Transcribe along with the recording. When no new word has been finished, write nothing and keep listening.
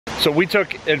So we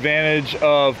took advantage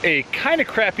of a kind of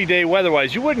crappy day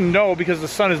weather-wise. You wouldn't know because the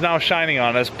sun is now shining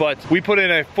on us, but we put in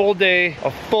a full day,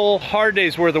 a full hard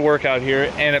day's worth of work out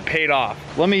here, and it paid off.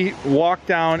 Let me walk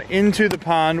down into the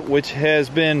pond, which has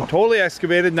been totally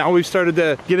excavated. Now we've started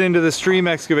to get into the stream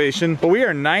excavation, but we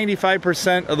are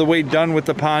 95% of the way done with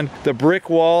the pond. The brick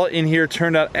wall in here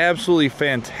turned out absolutely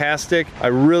fantastic. I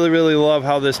really love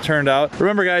how this turned out.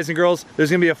 Remember, guys and girls, there's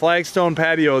gonna be a flagstone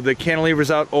patio that cantilevers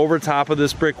out over top of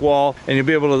this brick wall, and you'll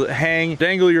be able to hang,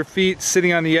 dangle your feet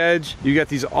sitting on the edge. You got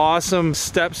these awesome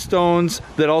step stones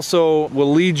that also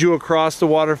will lead you across the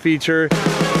water feature.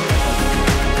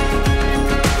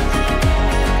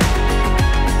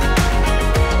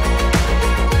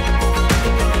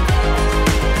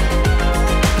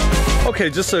 Okay,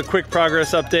 just a quick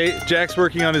progress update. Jack's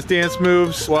working on his dance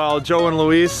moves while Joe and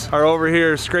Luis are over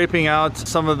here scraping out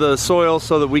some of the soil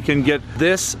so that we can get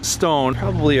this stone,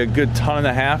 probably a good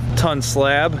 1.5 ton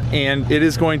slab, and it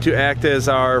is going to act as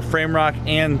our frame rock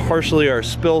and partially our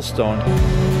spill stone.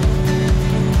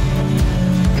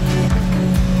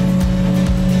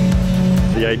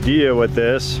 The idea with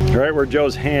this, right where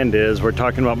Joe's hand is, we're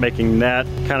talking about making that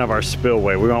kind of our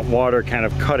spillway. We want water kind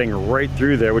of cutting right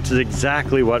through there, which is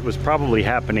exactly what was probably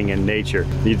happening in nature.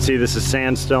 You'd see this is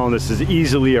sandstone, this is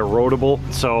easily erodible,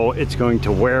 so it's going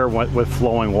to wear with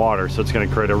flowing water, so it's going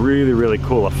to create a really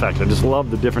cool effect. I just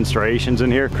love the different striations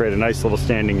in here, create a nice little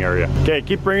standing area. Okay,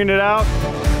 keep bringing it out.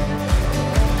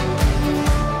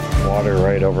 Water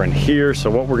right over in here. So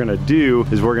what we're gonna do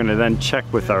is we're gonna then check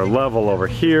with our level over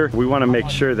here. We wanna make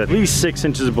sure that at least 6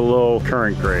 inches below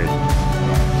current grade.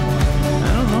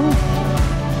 I don't know.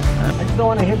 I just don't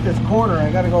wanna hit this corner.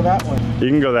 I gotta go that way. You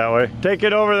can go that way. Take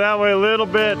it over that way a little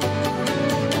bit.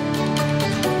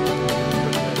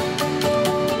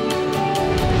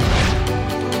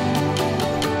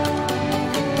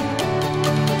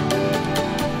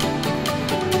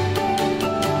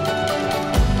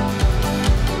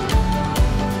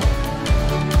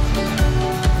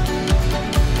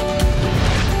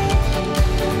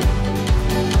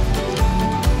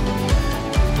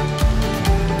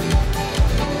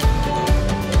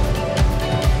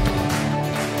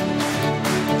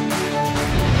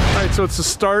 So it's the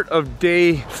start of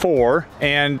day 4,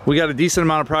 and we got a decent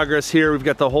amount of progress here. We've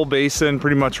got the whole basin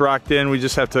pretty much rocked in. We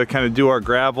just have to kind of do our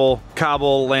gravel,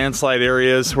 cobble, landslide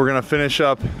areas. We're gonna finish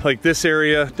up like this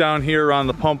area down here around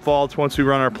the pump vault. Once we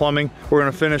run our plumbing, we're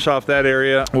gonna finish off that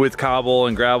area with cobble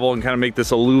and gravel and kind of make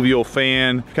this alluvial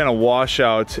fan kind of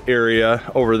washout area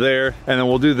over there. And then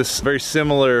we'll do this very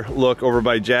similar look over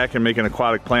by Jack and make an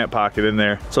aquatic plant pocket in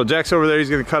there. So Jack's over there, he's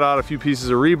gonna cut out a few pieces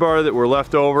of rebar that were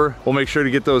left over. We'll make sure to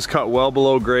get those cut well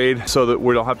below grade so that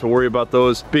we don't have to worry about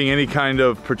those being any kind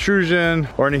of protrusion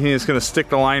or anything that's going to stick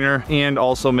the liner, and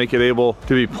also make it able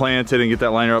to be planted and get that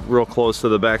liner up real close to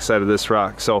the backside of this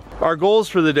rock. So our goals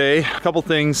for the day, a couple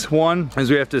things. One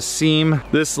is we have to seam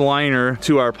this liner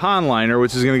to our pond liner,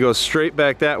 which is going to go straight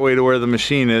back that way to where the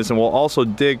machine is, and we'll also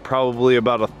dig probably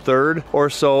about 1/3 or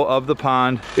so of the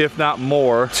pond, if not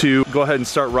more, to go ahead and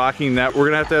start rocking that.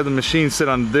 We're going to have the machine sit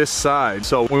on this side,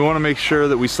 so we want to make sure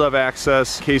that we still have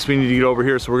access in case we need to get over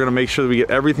here. So we're gonna make sure that we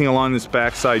get everything along this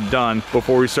backside done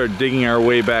before we start digging our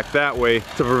way back that way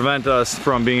to prevent us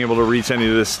from being able to reach any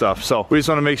of this stuff. So we just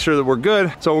wanna make sure that we're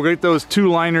good. So we'll get those 2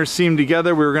 liners seamed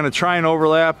together. We were gonna try and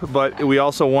overlap, but we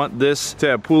also want this to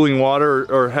have pooling water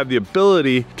or have the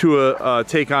ability to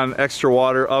take on extra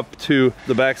water up to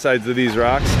the backsides of these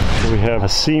rocks. We have a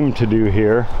seam to do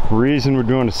here. Reason we're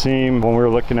doing a seam, when we were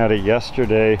looking at it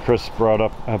yesterday, Chris brought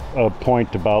up a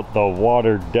point about the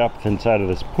water depth inside of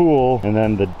this pool, and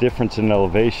then the difference in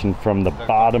elevation from the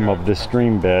bottom of the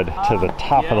stream bed to the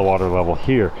top of the water level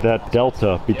here. That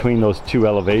delta between those 2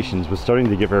 elevations was starting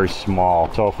to get very small.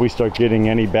 So if we start getting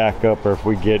any backup, or if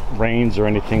we get rains or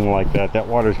anything like that, that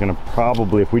water is going to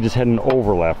probably, if we just had an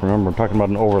overlap, remember I'm talking about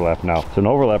an overlap now. So an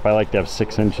overlap, I like to have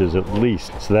 6 inches at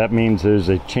least. So that means there's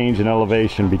a change in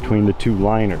elevation between the 2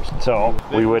 liners. So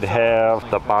we would have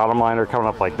the bottom liner coming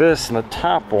up like this, and the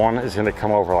top one is going to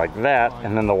come over like that,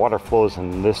 and then the water flows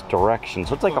in this direction.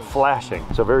 So it's like a flashing.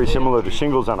 So very similar to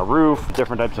shingles on a roof,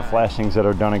 different types of flashings that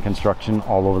are done in construction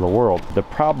all over the world. The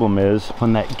problem is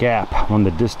when that gap, when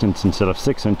the distance instead of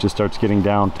 6 inches starts getting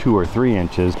down 2 or 3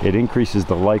 inches, it increases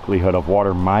the likelihood of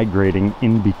water migrating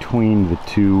in between the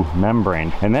 2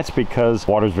 membranes. And that's because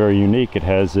water is very unique. It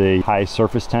has a high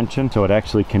surface tension, so it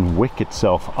actually can can wick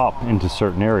itself up into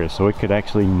certain areas. So it could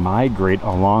actually migrate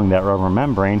along that rubber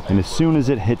membrane, and as soon as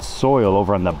it hits soil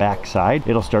over on the back side,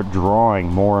 it'll start drawing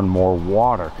more and more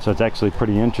water. So it's actually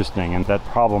pretty interesting, and that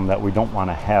problem that we don't want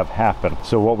to have happen.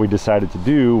 So what we decided to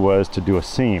do was to do a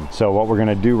seam. So what we're going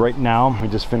to do right now, we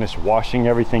just finished washing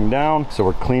everything down, so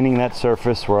we're cleaning that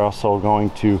surface. We're also going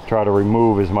to try to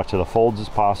remove as much of the folds as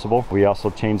possible. We also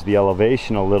changed the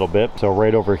elevation a little bit. So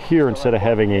right over here, instead of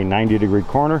having a 90-degree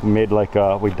corner, we made like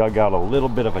we dug out a little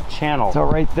bit of a channel. So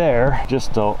right there,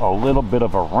 just a little bit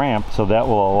of a ramp, so that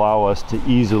will allow us to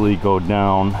easily go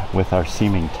down with our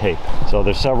seaming tape. So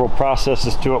there's several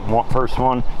processes to it. First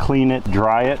one, clean it,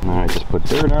 dry it. And I just put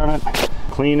dirt on it.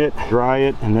 Clean it, dry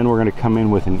it, and then we're going to come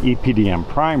in with an EPDM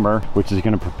primer, which is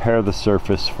going to prepare the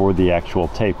surface for the actual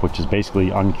tape, which is basically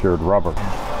uncured rubber.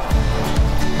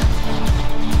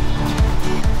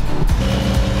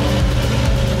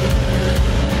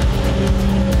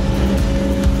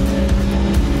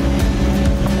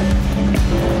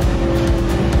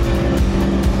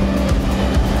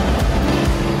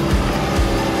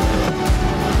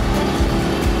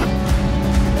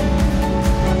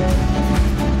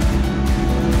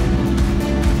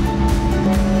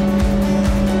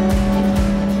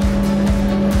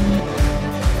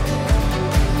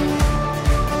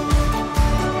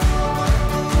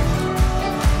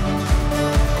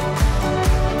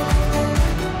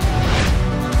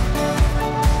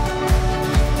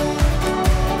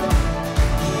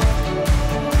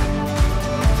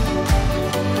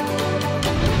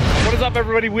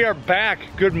 Everybody, we are back.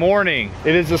 Good morning.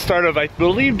 It is the start of, I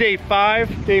believe, day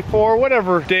 5, day 4,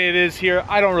 whatever day it is here.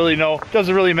 I don't really know.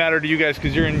 Doesn't really matter to you guys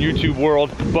because you're in YouTube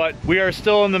world, but we are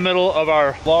still in the middle of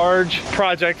our large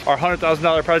project, our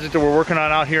 $100,000 project that we're working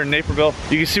on out here in Naperville.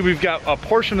 You can see we've got a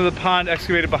portion of the pond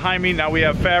excavated behind me. Now we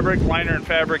have fabric, liner and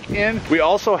fabric in. We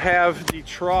also have the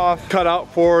trough cut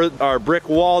out for our brick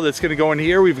wall that's gonna go in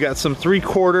here. We've got some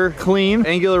 3/4 clean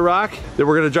angular rock that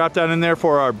we're gonna drop down in there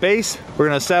for our base. We're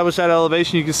gonna establish that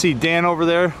elevation. You can see Dan over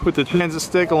there with the transit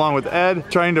stick along with Ed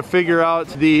trying to figure out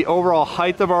the overall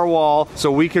height of our wall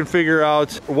so we can figure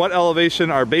out what elevation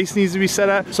our base needs to be set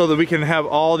at so that we can have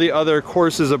all the other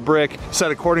courses of brick set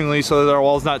accordingly so that our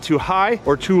wall is not too high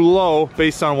or too low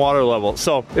based on water level.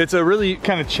 So it's a really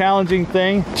kind of challenging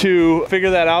thing to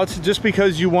figure that out, just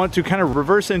because you want to kind of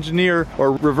reverse engineer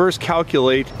or reverse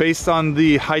calculate based on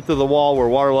the height of the wall, where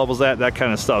water level's at, that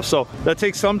kind of stuff. So that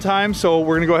takes some time, so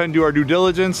we're gonna go ahead and do our due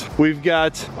diligence. We've got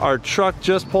our truck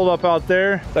just pulled up out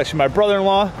there. It's actually my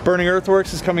brother-in-law, Burning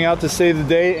Earthworks, is coming out to save the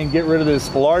day and get rid of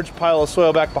this large pile of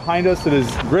soil back behind us that is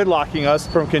gridlocking us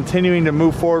from continuing to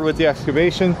move forward with the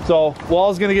excavation. So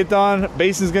wall's gonna get done,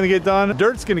 basin's gonna get done,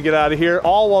 dirt's gonna get out of here,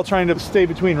 all while trying to stay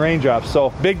between raindrops.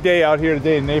 So big day out here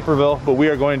today in Naperville, but we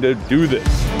are going to do this.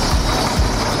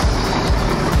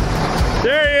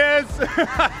 There he is!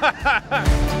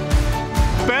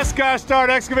 Best gosh darn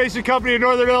excavation company in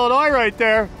Northern Illinois right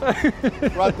there.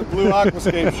 Brought the blue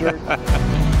Aquascape shirt.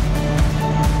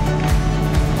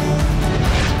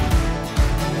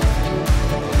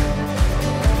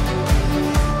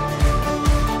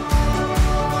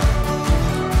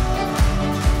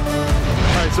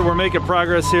 So we're making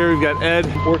progress here. We've got Ed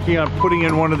working on putting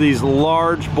in one of these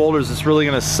large boulders that's really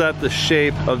going to set the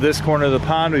shape of this corner of the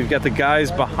pond. We've got the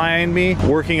guys behind me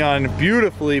working on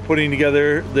beautifully putting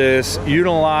together this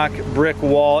unilock brick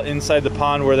wall inside the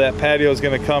pond where that patio is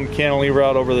going to come cantilever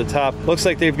out over the top. Looks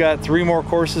like they've got 3 more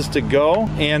courses to go,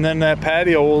 and then that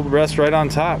patio will rest right on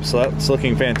top. So that's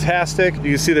looking fantastic. You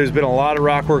can see there's been a lot of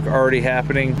rock work already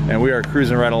happening, and we are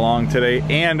cruising right along today,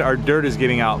 and our dirt is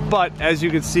getting out. But as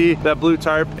you can see, that blue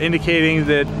tarp indicating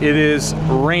that it is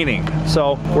raining.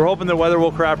 So we're hoping the weather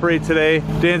will cooperate today.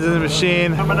 Dan's in the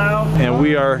machine coming out, and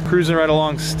we are cruising right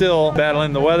along, still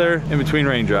battling the weather in between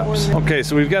raindrops. Okay,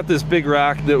 so we've got this big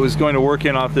rock that was going to work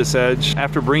in off this edge.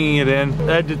 After bringing it in,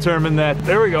 Ed determined that,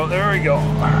 there we go,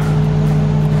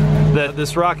 that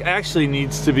this rock actually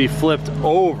needs to be flipped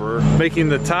over, making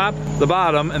the top the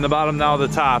bottom and the bottom now the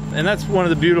top. And that's one of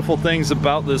the beautiful things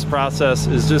about this process,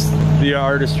 is just the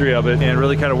artistry of it and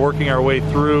really kind of working our way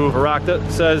through a rock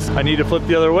that says I need to flip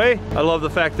the other way. I love the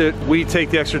fact that we take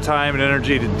the extra time and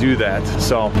energy to do that.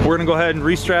 So we're gonna go ahead and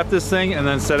restrap this thing and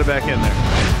then set it back in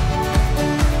there.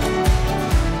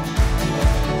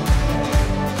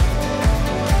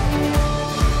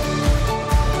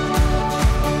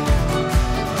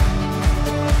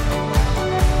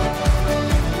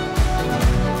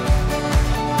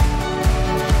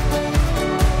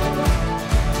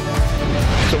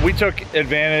 we took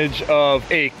advantage of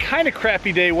a kind of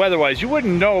crappy day weather-wise. You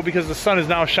wouldn't know because the sun is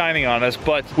now shining on us,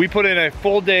 but we put in a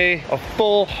full day, a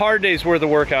full hard day's worth of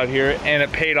work out here, and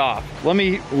it paid off. Let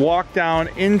me walk down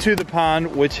into the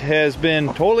pond, which has been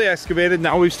totally excavated.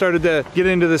 Now we've started to get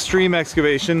into the stream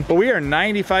excavation, but we are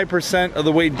 95% of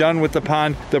the way done with the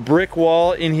pond. The brick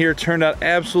wall in here turned out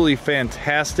absolutely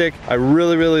fantastic. I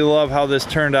really, really love how this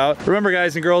turned out. Remember,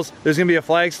 guys and girls, there's gonna be a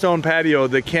flagstone patio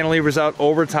that cantilevers out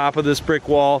over top of this brick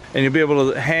wall, and you'll be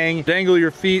able to hang, dangle your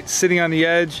feet sitting on the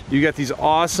edge. You got these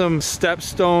awesome step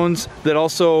stones that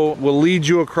also will lead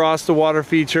you across the water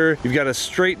feature. You've got a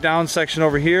straight down section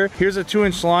over here. Here's a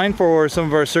 2-inch line for some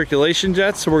of our circulation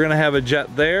jets. So we're gonna have a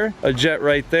jet there, a jet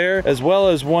right there, as well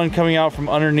as one coming out from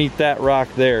underneath that rock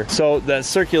there. So that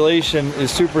circulation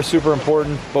is super, super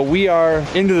important. But we are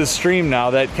into the stream now,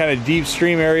 that kind of deep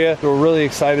stream area. We're really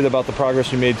excited about the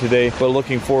progress we made today, but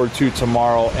looking forward to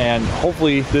tomorrow. And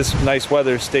hopefully this nice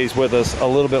weather stays with us a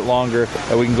little bit longer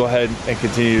and we can go ahead and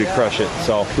continue to crush it.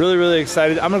 So really, really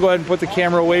excited. I'm gonna go ahead and put the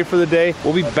camera away for the day.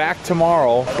 We'll be back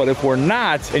tomorrow, but if we're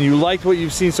not and you liked what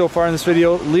you've seen so far in this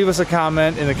video, leave us a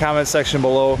comment in the comment section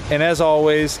below. And as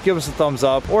always, give us a thumbs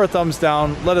up or a thumbs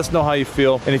down. Let us know how you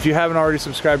feel. And if you haven't already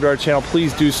subscribed to our channel,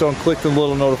 please do so and click the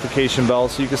little notification bell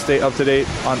so you can stay up to date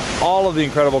on all of the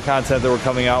incredible content that we're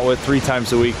coming out with 3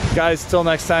 times a week. Guys, till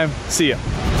next time, see ya.